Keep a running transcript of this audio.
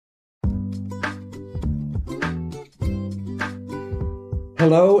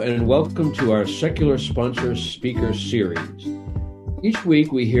Hello and welcome to our Secular Sponsor Speaker Series. Each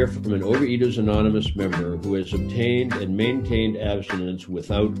week we hear from an Overeaters Anonymous member who has obtained and maintained abstinence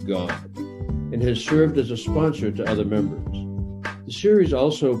without God and has served as a sponsor to other members. The series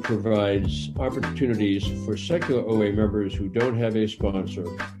also provides opportunities for secular OA members who don't have a sponsor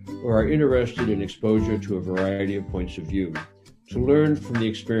or are interested in exposure to a variety of points of view to learn from the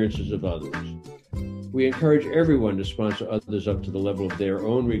experiences of others. We encourage everyone to sponsor others up to the level of their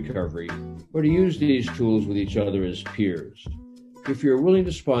own recovery or to use these tools with each other as peers. If you're willing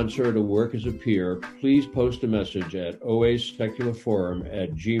to sponsor or to work as a peer, please post a message at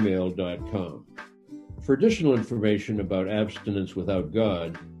oasecularforum@gmail.com. For additional information about abstinence without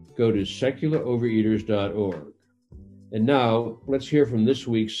God, go to secularovereaters.org. And now, let's hear from this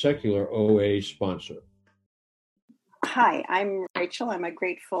week's secular OA sponsor. Hi, I'm Rachel. I'm a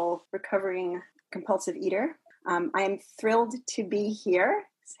grateful recovering compulsive eater. I am thrilled to be here.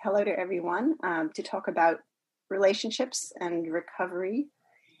 Hello to everyone, to talk about relationships and recovery.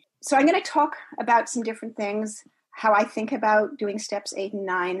 So I'm going to talk about some different things, how I think about doing steps 8 and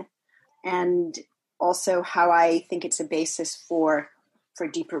 9, and also how I think it's a basis for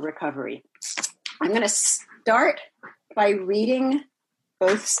deeper recovery. I'm going to start by reading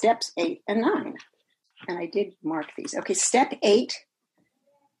both steps 8 and 9. And I did mark these. Okay, step 8,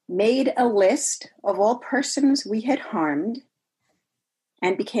 made a list of all persons we had harmed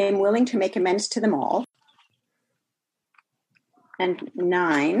and became willing to make amends to them all. And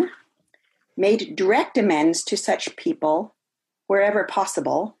 9, made direct amends to such people wherever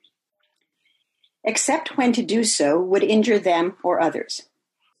possible, except when to do so would injure them or others.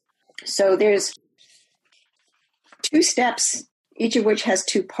 So there's 2 steps, each of which has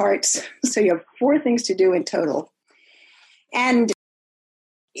 2 parts. So you have 4 things to do in total. And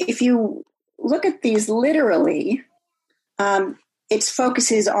if you look at these literally, its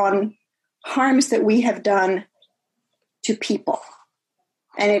focuses on harms that we have done to people.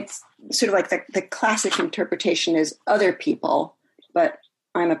 And it's sort of like the classic interpretation is other people, but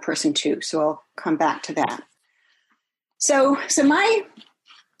I'm a person too, so I'll come back to that. So my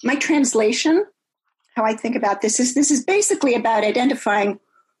translation, how I think about this is basically about identifying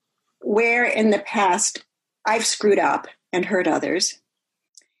where in the past I've screwed up and hurt others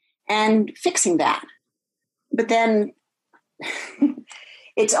and fixing that. But then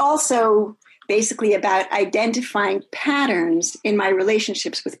it's also basically about identifying patterns in my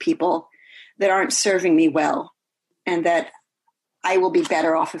relationships with people that aren't serving me well and that I will be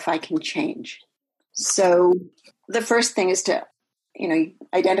better off if I can change. So the first thing is to,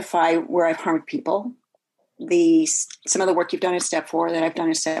 identify where I've harmed people. Some of the work you've done in step 4 that I've done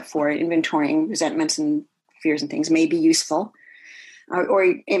in step 4, inventorying resentments and fears and things may be useful,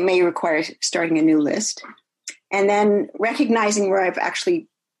 or it may require starting a new list. And then recognizing where I've actually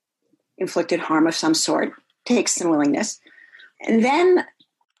inflicted harm of some sort takes some willingness. And then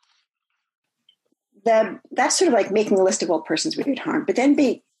that's sort of like making a list of all persons we did harm, but then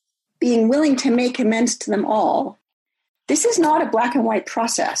being willing to make amends to them all. This is not a black and white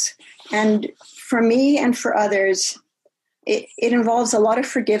process. And for me and for others, it involves a lot of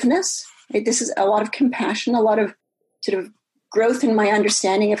forgiveness. This is a lot of compassion, a lot of sort of growth in my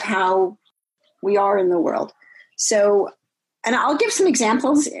understanding of how we are in the world. So, and I'll give some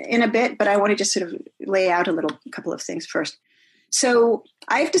examples in a bit, but I want to just sort of lay out a couple of things first. So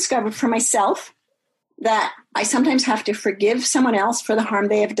I've discovered for myself that I sometimes have to forgive someone else for the harm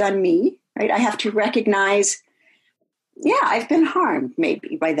they have done me, right? I have to recognize, I've been harmed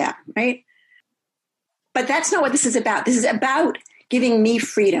maybe by that, right? But that's not what this is about. This is about giving me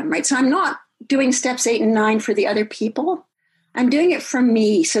freedom, right? So I'm not doing steps 8 and 9 for the other people. I'm doing it for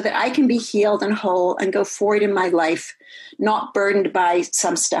me so that I can be healed and whole and go forward in my life, not burdened by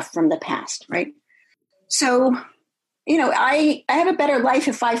some stuff from the past, right? So, I have a better life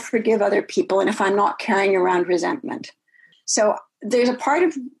if I forgive other people and if I'm not carrying around resentment. So there's a part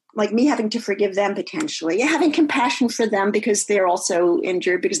of like me having to forgive them potentially, having compassion for them because they're also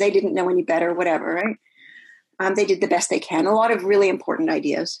injured because they didn't know any better, whatever, right? They did the best they can. A lot of really important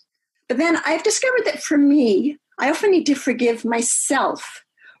ideas. But then I've discovered that for me, I often need to forgive myself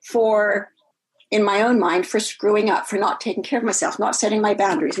in my own mind, for screwing up, for not taking care of myself, not setting my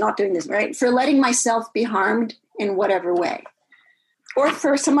boundaries, not doing this, right? For letting myself be harmed in whatever way. Or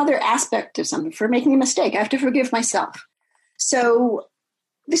for some other aspect of something, for making a mistake. I have to forgive myself. So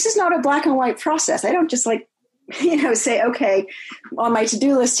this is not a black and white process. I don't just say, okay, on my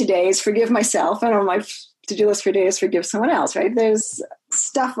to-do list today is forgive myself, and on my to-do list for today is forgive someone else, right? There's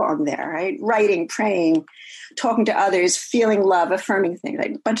stuff on there, right? Writing, praying, talking to others, feeling love, affirming things,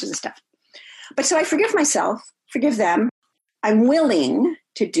 like bunches of stuff. But so I forgive myself, forgive them, I'm willing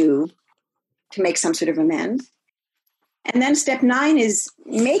to make some sort of amends. And then step 9 is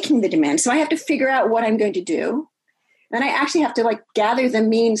making the demand. So I have to figure out what I'm going to do. Then I actually have to gather the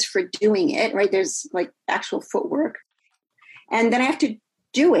means for doing it, right? There's actual footwork. And then I have to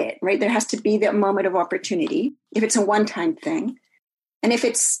do it, right? There has to be that moment of opportunity if it's a one-time thing. And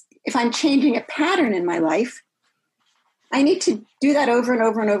if I'm changing a pattern in my life, I need to do that over and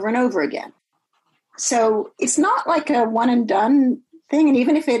over and over and over again. So it's not like a one and done thing. And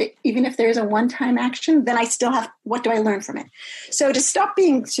even if there's a one-time action, then I still have, what do I learn from it? So to stop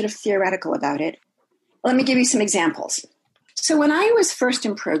being sort of theoretical about it, let me give you some examples. So when I was first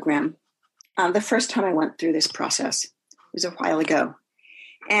in program, the first time I went through this process was a while ago.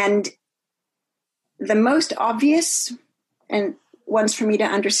 And the most obvious and ones for me to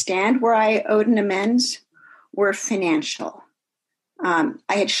understand where I owed an amends were financial. I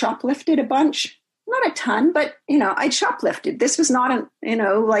had shoplifted a bunch, not a ton, but, I'd shoplifted. This was not,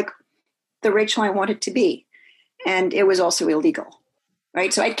 the Rachel I wanted to be. And it was also illegal,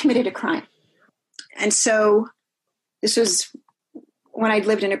 right? So I'd committed a crime. And so this was when I'd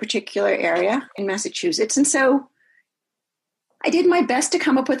lived in a particular area in Massachusetts. And so I did my best to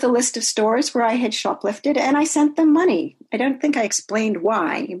come up with a list of stores where I had shoplifted, and I sent them money. I don't think I explained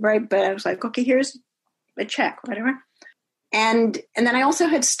why, right? But I was like, okay, here's a check, whatever. And then I also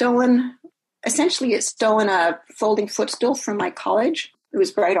had stolen a folding footstool from my college. It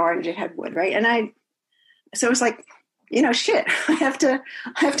was bright orange, it had wood, right? So I was like, shit, I have to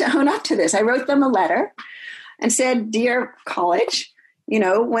own up to this. I wrote them a letter and said, dear college,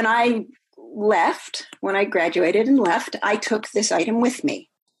 when I graduated and left, I took this item with me,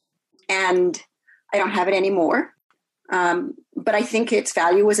 and I don't have it anymore. But I think its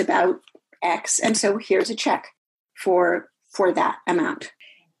value was about X. And so here's a check for that amount.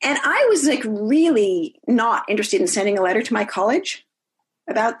 And I was really not interested in sending a letter to my college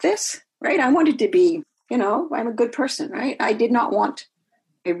about this, right? I wanted to be, I'm a good person, right? I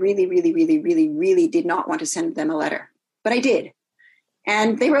really, really, really, really, really did not want to send them a letter, but I did.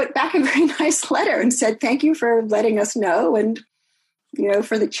 And they wrote back a very nice letter and said, thank you for letting us know and,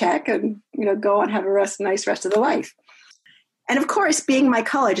 for the check, and, go and have a nice rest of the life. And of course, being my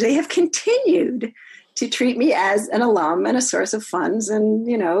college, they have continued to treat me as an alum and a source of funds. And,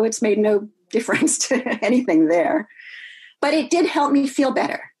 it's made no difference to anything there. But it did help me feel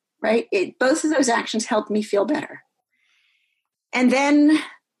better, right? Both of those actions helped me feel better. And then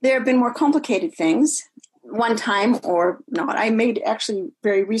there have been more complicated things. One time or not, I made actually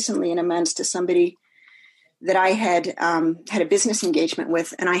very recently an amends to somebody that I had had a business engagement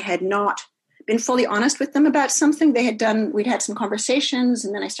with, and I had not been fully honest with them about something they had done. We'd had some conversations,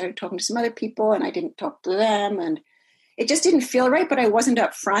 and then I started talking to some other people, and I didn't talk to them, and it just didn't feel right, but I wasn't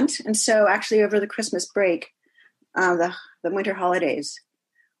up front. And so actually over the Christmas break, the winter holidays,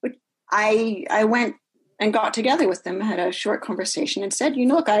 I went and got together with them, had a short conversation, and said,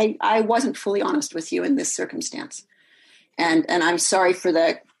 look, I wasn't fully honest with you in this circumstance. And I'm sorry for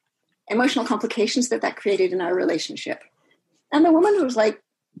the emotional complications that created in our relationship. And the woman was like,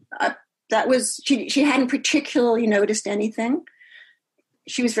 she hadn't particularly noticed anything.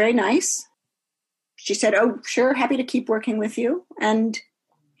 She was very nice. She said, oh, sure, happy to keep working with you. And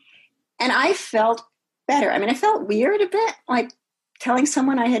I felt better. I mean, I felt weird a bit, like telling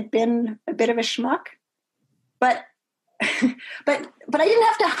someone I had been a bit of a schmuck. But I didn't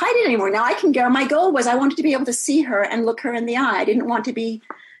have to hide it anymore. Now I can go. My goal was I wanted to be able to see her and look her in the eye. I didn't want to be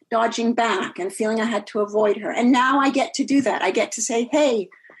dodging back and feeling I had to avoid her. And now I get to do that. I get to say, hey,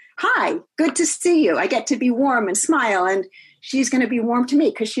 hi, good to see you. I get to be warm and smile, and she's going to be warm to me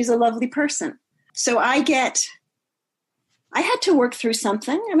because she's a lovely person. So I had to work through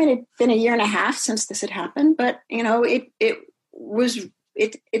something. I mean, it'd been a year and a half since this had happened, but it's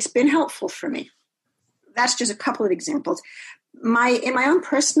been helpful for me. That's just a couple of examples. In my own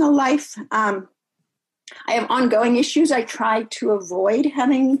personal life, I have ongoing issues I try to avoid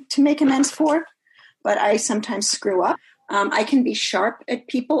having to make amends for, but I sometimes screw up. I can be sharp at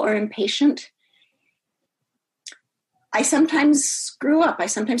people or impatient. I sometimes screw up. I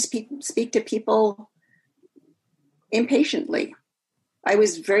sometimes speak to people impatiently. I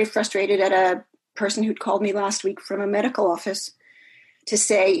was very frustrated at a person who'd called me last week from a medical office to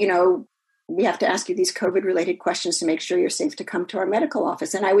say, we have to ask you these COVID-related questions to make sure you're safe to come to our medical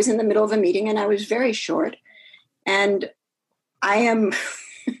office. And I was in the middle of a meeting, and I was very short. And I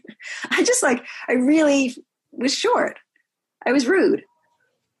really was short. I was rude.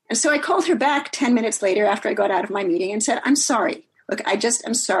 And so I called her back 10 minutes later after I got out of my meeting and said, I'm sorry. Look,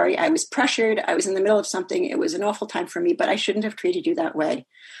 I'm sorry. I was pressured. I was in the middle of something. It was an awful time for me, but I shouldn't have treated you that way.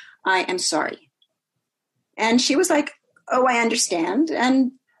 I am sorry. And she was like, oh, I understand.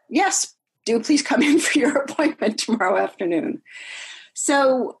 And yes, do please come in for your appointment tomorrow afternoon.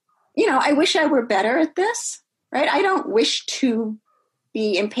 So, I wish I were better at this, right? I don't wish to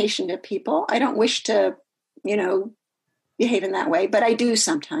be impatient at people. I don't wish to, behave in that way, but I do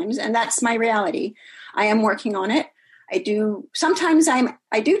sometimes. And that's my reality. I am working on it. I do. Sometimes I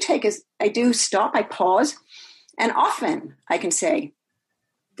do stop, I pause. And often I can say,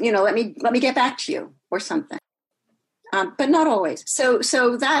 let me get back to you or something. But not always.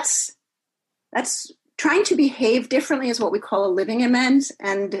 So that's trying to behave differently is what we call a living amends.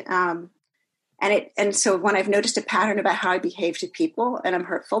 And so when I've noticed a pattern about how I behave to people and I'm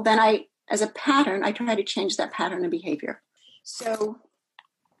hurtful, then as a pattern, I try to change that pattern of behavior. So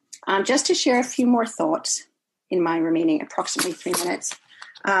just to share a few more thoughts in my remaining approximately 3 minutes.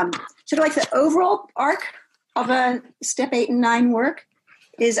 So like the overall arc of a step 8 and 9 work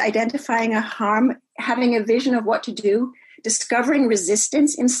is identifying a harm, having a vision of what to do, discovering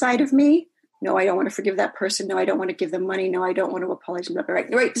resistance inside of me. No, I don't want to forgive that person. No, I don't want to give them money. No, I don't want to apologize.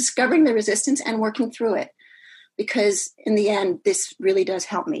 Right. Discovering the resistance and working through it. Because in the end, this really does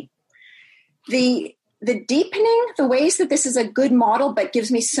help me. The deepening, the ways that this is a good model, but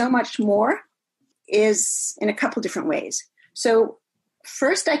gives me so much more is in a couple different ways. So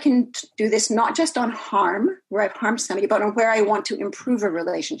first, I can do this not just on harm, where I've harmed somebody, but on where I want to improve a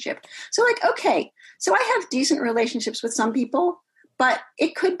relationship. So okay, so I have decent relationships with some people, but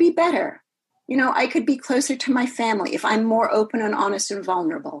it could be better. I could be closer to my family if I'm more open and honest and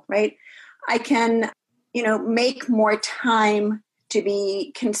vulnerable, right? I can, make more time to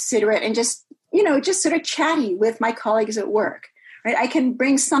be considerate and just sort of chatty with my colleagues at work, right? I can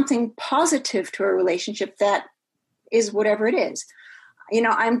bring something positive to a relationship that is whatever it is.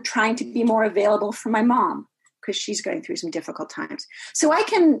 I'm trying to be more available for my mom because she's going through some difficult times. So I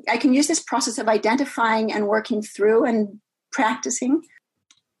can use this process of identifying and working through and practicing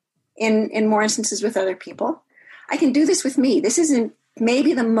in more instances with other people. I can do this with me. This is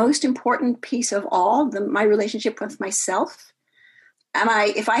maybe the most important piece of all, my relationship with myself.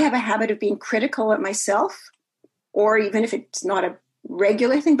 If I have a habit of being critical of myself, or even if it's not a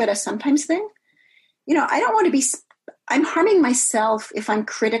regular thing, but a sometimes thing, I don't want to be, I'm harming myself if I'm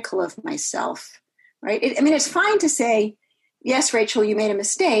critical of myself, right? It's fine to say, yes, Rachel, you made a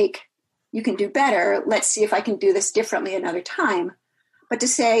mistake. You can do better. Let's see if I can do this differently another time. But to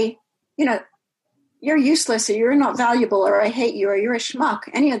say, you're useless, or you're not valuable, or I hate you, or you're a schmuck,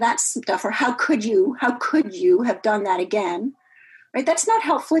 any of that stuff, or how could you have done that again, right? That's not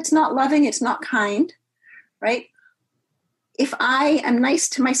helpful. It's not loving. It's not kind, right? If I am nice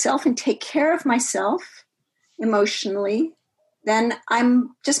to myself and take care of myself emotionally, then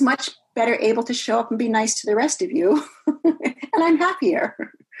I'm just much better able to show up and be nice to the rest of you. And I'm happier,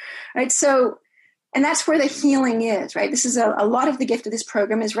 right? So, and that's where the healing is, right? This is a lot of the gift of this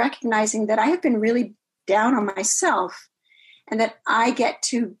program is recognizing that I have been really down on myself and that I get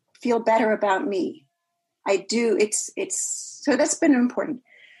to feel better about me. I do. So that's been important.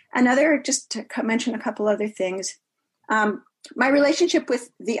 Just to mention a couple other things. My relationship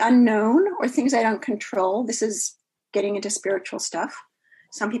with the unknown or things I don't control. This is getting into spiritual stuff.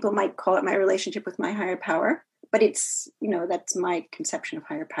 Some people might call it my relationship with my higher power, but it's, that's my conception of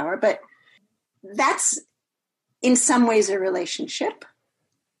higher power. But that's in some ways a relationship,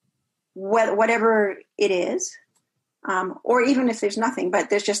 whatever it is, or even if there's nothing, but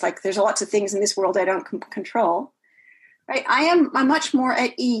there's lots of things in this world I don't control, right? I'm much more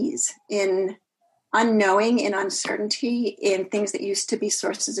at ease in unknowing, in uncertainty, in things that used to be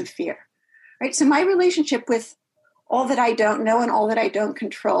sources of fear, right? So my relationship with all that I don't know and all that I don't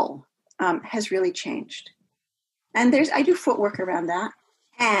control has really changed. And I do footwork around that.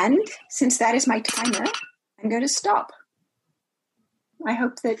 And since that is my timer, I'm going to stop. I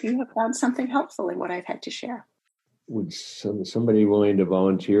hope that you have found something helpful in what I've had to share. Would somebody willing to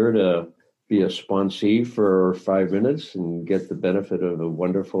volunteer to be a sponsee for 5 minutes and get the benefit of a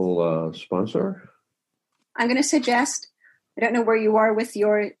wonderful sponsor? I'm going to suggest, I don't know where you are with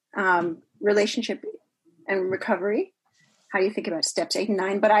your relationship and recovery, how you think about steps 8 and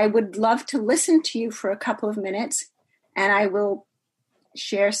 9, but I would love to listen to you for a couple of minutes, and I will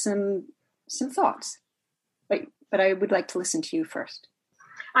share some thoughts. But I would like to listen to you first.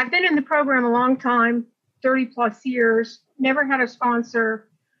 I've been in the program a long time, 30 plus years, never had a sponsor,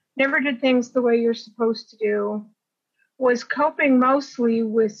 never did things the way you're supposed to do, was coping mostly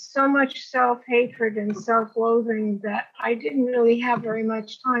with so much self-hatred and self-loathing that I didn't really have very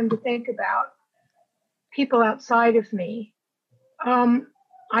much time to think about people outside of me.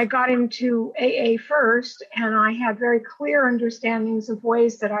 I got into AA first, and I had very clear understandings of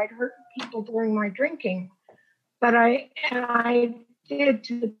ways that I'd hurt people during my drinking. But I did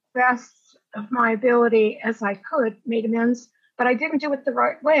to the best of my ability as I could, made amends, but I didn't do it the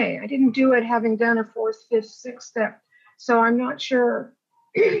right way. I didn't do it having done a fourth, fifth, sixth step. So I'm not sure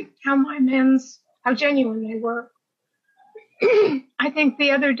how my amends, how genuine they were. I think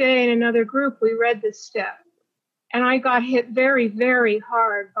the other day in another group, we read this step, and I got hit very, very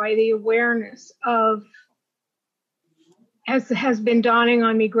hard by the awareness of, as has been dawning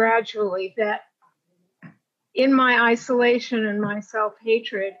on me gradually, that in my isolation and my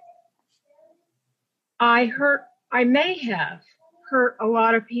self-hatred, I may have hurt a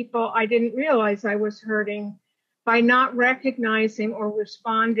lot of people I didn't realize I was hurting by not recognizing or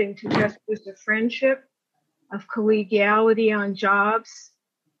responding to gestures of friendship, of collegiality on jobs.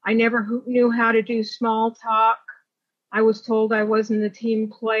 I never knew how to do small talk. I was told I wasn't a team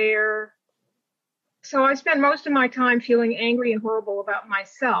player. So I spent most of my time feeling angry and horrible about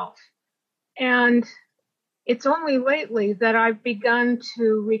myself. And it's only lately that I've begun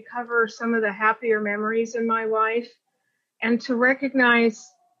to recover some of the happier memories in my life and to recognize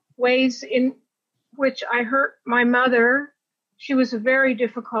ways in which I hurt my mother. She was a very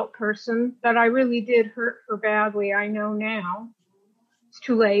difficult person, but I really did hurt her badly. I know now. It's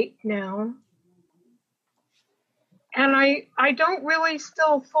too late now. And I don't really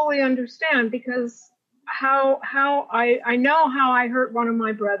still fully understand, because how I know how I hurt one of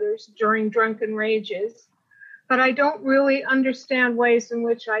my brothers during drunken rages, but I don't really understand ways in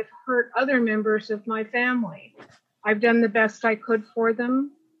which I've hurt other members of my family. I've done the best I could for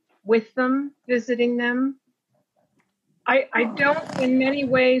them, with them, visiting them. I don't in many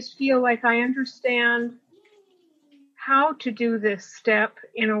ways feel like I understand how to do this step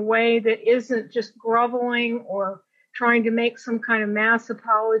in a way that isn't just groveling or trying to make some kind of mass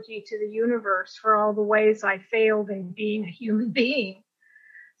apology to the universe for all the ways I failed in being a human being.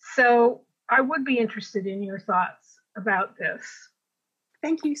 So I would be interested in your thoughts about this.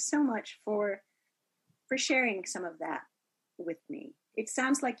 Thank you so much for sharing some of that with me. It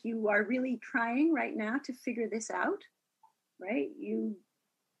sounds like you are really trying right now to figure this out, right? You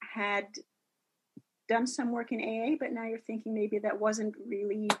had done some work in AA, but now you're thinking maybe that wasn't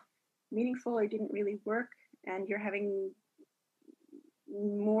really meaningful or didn't really work, and you're having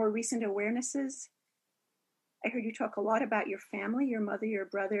more recent awarenesses. I heard you talk a lot about your family, your mother, your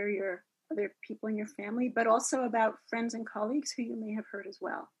brother, your other people in your family, but also about friends and colleagues who you may have hurt as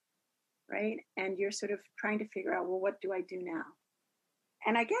well, right? And you're sort of trying to figure out, well, what do I do now?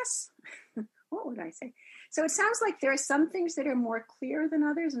 And I guess, what would I say? So it sounds like there are some things that are more clear than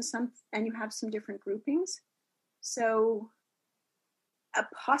others, and you have some different groupings. So a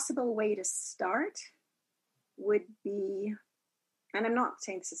possible way to start would be, and I'm not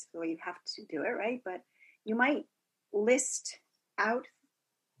saying this is the way you have to do it, right? But you might list out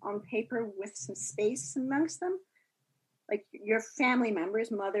on paper with some space amongst them, like your family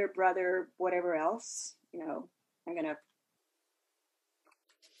members, mother, brother, whatever else, I'm going to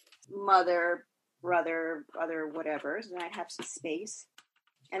mother, brother, other whatever, and I'd have some space.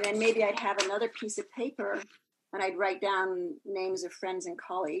 And then maybe I'd have another piece of paper and I'd write down names of friends and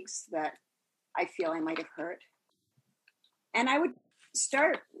colleagues that I feel I might have hurt. And I would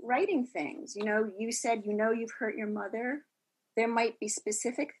start writing things. You said, you've hurt your mother. There might be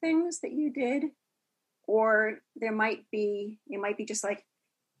specific things that you did, or it might be just like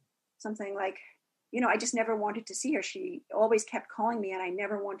something like, I just never wanted to see her. She always kept calling me and I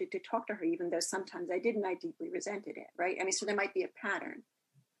never wanted to talk to her, even though sometimes I did and I deeply resented it, right? So there might be a pattern,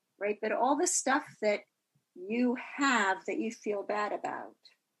 right? But all the stuff that you have that you feel bad about,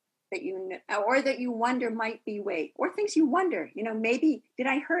 or that you wonder might be weight, or things you wonder, maybe did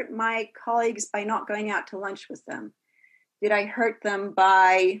I hurt my colleagues by not going out to lunch with them? Did I hurt them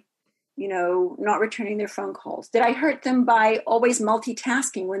by, not returning their phone calls? Did I hurt them by always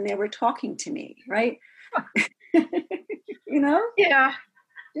multitasking when they were talking to me, right? Yeah.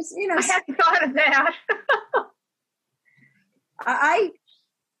 Just, I hadn't thought of that. I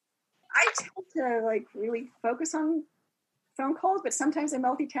tend to really focus on phone calls, but sometimes I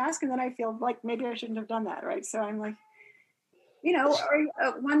multitask and then I feel like maybe I shouldn't have done that, right? So I'm like,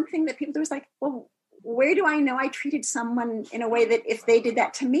 or one thing that people do is like, well, where do I know I treated someone in a way that if they did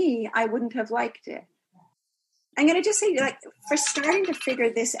that to me, I wouldn't have liked it? I'm going to just say, for starting to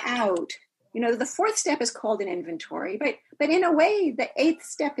figure this out, the fourth step is called an inventory, but in a way, the eighth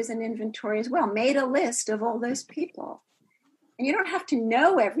step is an inventory as well. Made a list of all those people. And you don't have to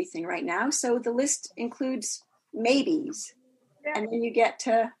know everything right now. So the list includes maybes. Yeah. And then you get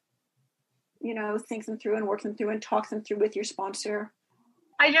to, think them through and work them through and talk them through with your sponsor.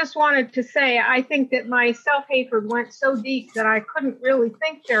 I just wanted to say, I think that my self-hatred went so deep that I couldn't really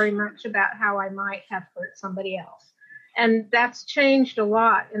think very much about how I might have hurt somebody else. And that's changed a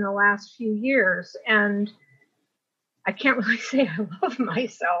lot in the last few years. And I can't really say I love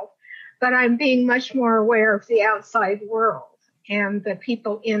myself, but I'm being much more aware of the outside world and the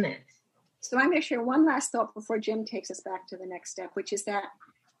people in it. So I'm going to share one last thought before Jim takes us back to the next step, which is that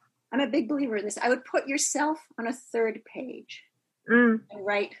I'm a big believer in this. I would put yourself on a third page and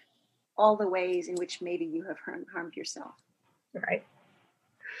write all the ways in which maybe you have harmed yourself. Right.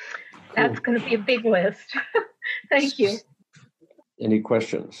 That's going to be a big list. Thank you. Any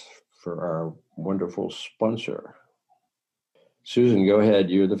questions for our wonderful sponsor? Susan, go ahead.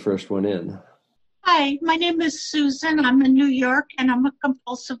 You're the first one in. Hi, my name is Susan. I'm in New York, and I'm a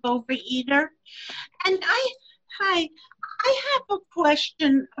compulsive overeater. And I have a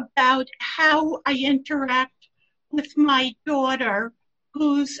question about how I interact with my daughter,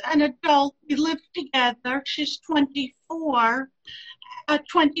 who's an adult. We live together. She's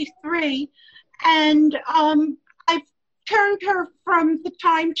 23, and I've turned her from the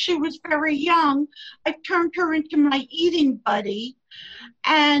time she was very young. I've turned her into my eating buddy,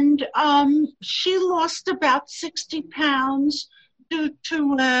 and she lost about 60 pounds due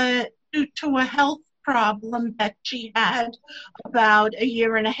to a health problem that she had about a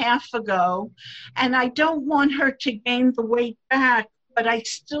year and a half ago. And I don't want her to gain the weight back, but I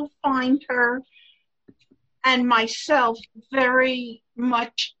still find her and myself very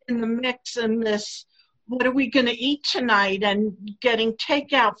much in the mix in this, what are we going to eat tonight, and getting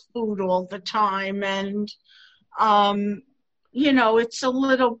takeout food all the time. And, it's a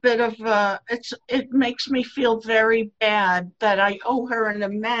little bit of it makes me feel very bad that I owe her an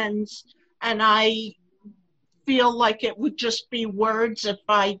amends. And I feel like it would just be words if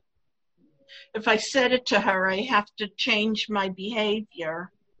I said it to her. I have to change my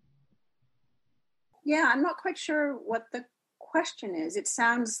behavior. Yeah, I'm not quite sure what the question is. It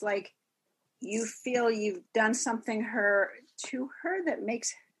sounds like you feel you've done something to her that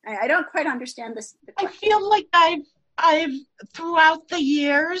makes, I don't quite understand this. I feel like I've throughout the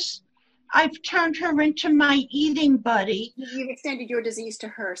years, I've turned her into my eating buddy. You've extended your disease to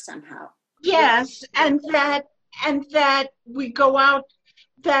her somehow. Yes, and that we go out,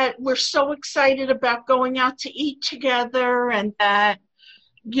 that we're so excited about going out to eat together, and that,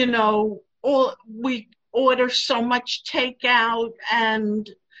 we order so much takeout, and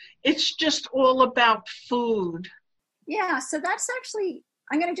it's just all about food. Yeah, so that's actually,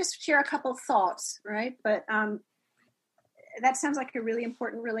 I'm going to just share a couple thoughts, right? But that sounds like a really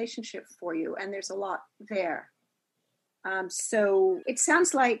important relationship for you, and there's a lot there. So it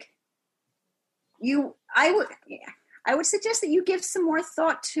sounds like I would suggest that you give some more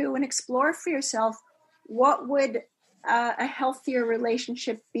thought to and explore for yourself what would a healthier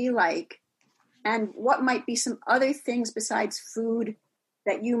relationship be like, and what might be some other things besides food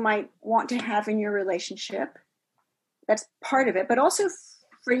that you might want to have in your relationship. That's part of it. But also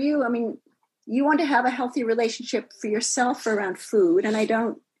for you, I mean, you want to have a healthy relationship for yourself around food, and I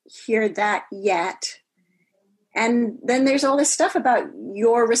don't hear that yet. And then there's all this stuff about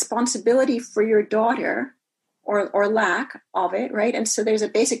your responsibility for your daughter, or lack of it, right? And so there's a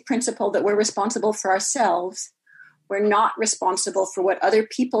basic principle that we're responsible for ourselves. We're not responsible for what other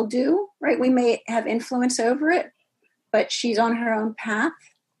people do, right? We may have influence over it, but she's on her own path.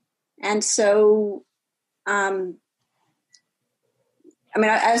 And so, as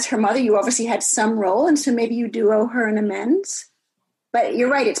her mother, you obviously had some role, and so maybe you do owe her an amends. But you're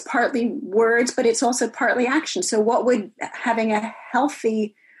right, it's partly words, but it's also partly action. So what would having a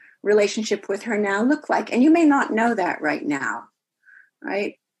healthy relationship with her now look like? And you may not know that right now,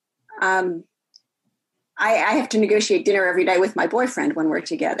 right? I have to negotiate dinner every day with my boyfriend when we're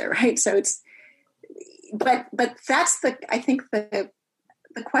together, right? So but that's I think the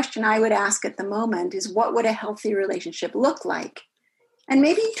question I would ask at the moment is, what would a healthy relationship look like? And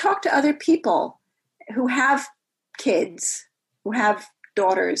maybe talk to other people who have kids, who have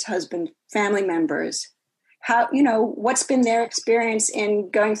daughters, husband, family members. How, what's been their experience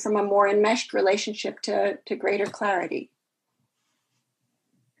in going from a more enmeshed relationship to greater clarity?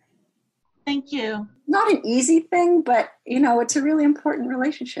 Thank you. Not an easy thing, but, it's a really important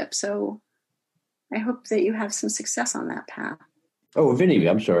relationship. So I hope that you have some success on that path. Oh, Vinny,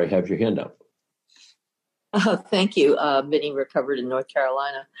 I'm sorry, have your hand up. Oh, thank you. Vinny, recovered in North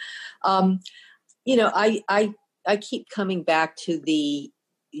Carolina. I keep coming back to the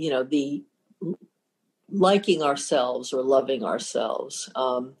liking ourselves or loving ourselves.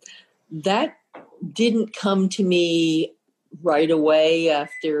 That didn't come to me right away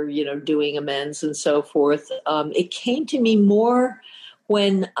after, doing amends and so forth. It came to me more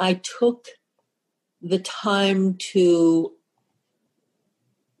when I took the time to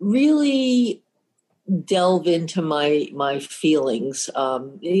really delve into my feelings,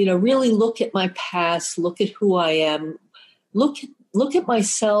 really look at my past, look at who I am, look at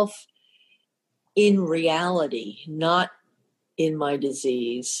myself in reality, not in my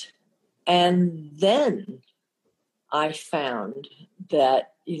disease. And then I found that,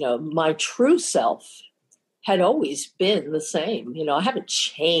 my true self had always been the same. I haven't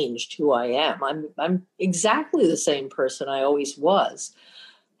changed who I am. I'm exactly the same person I always was.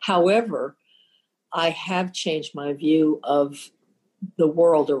 However, I have changed my view of the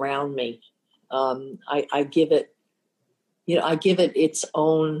world around me. I give it, its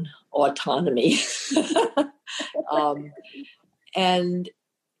own autonomy. And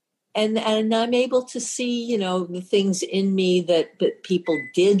I'm able to see, the things in me that people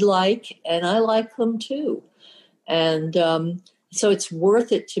did like, and I like them too. And so it's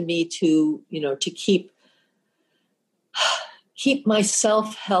worth it to me to keep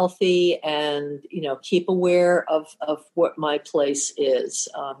myself healthy and, keep aware of what my place is.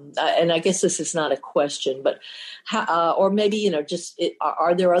 And I guess this is not a question, but or maybe,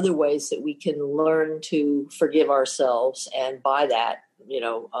 are there other ways that we can learn to forgive ourselves and by that,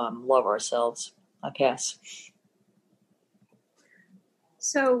 love ourselves? I pass.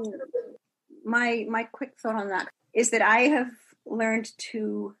 So my quick thought on that is that I have learned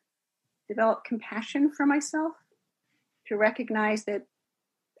to develop compassion for myself, to recognize that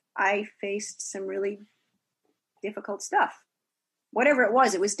I faced some really difficult stuff. Whatever it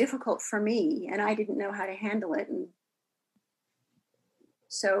was difficult for me, and I didn't know how to handle it. And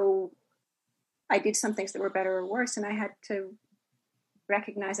so I did some things that were better or worse, and I had to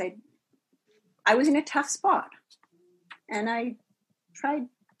recognize I was in a tough spot, and I tried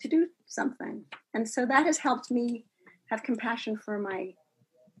to do something. And so that has helped me have compassion for my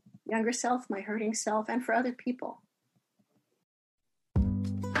younger self, my hurting self, and for other people.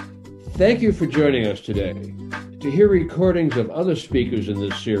 Thank you for joining us today. To hear recordings of other speakers in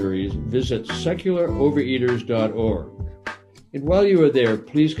this series, visit secularovereaters.org. And while you are there,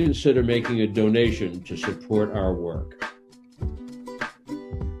 please consider making a donation to support our work.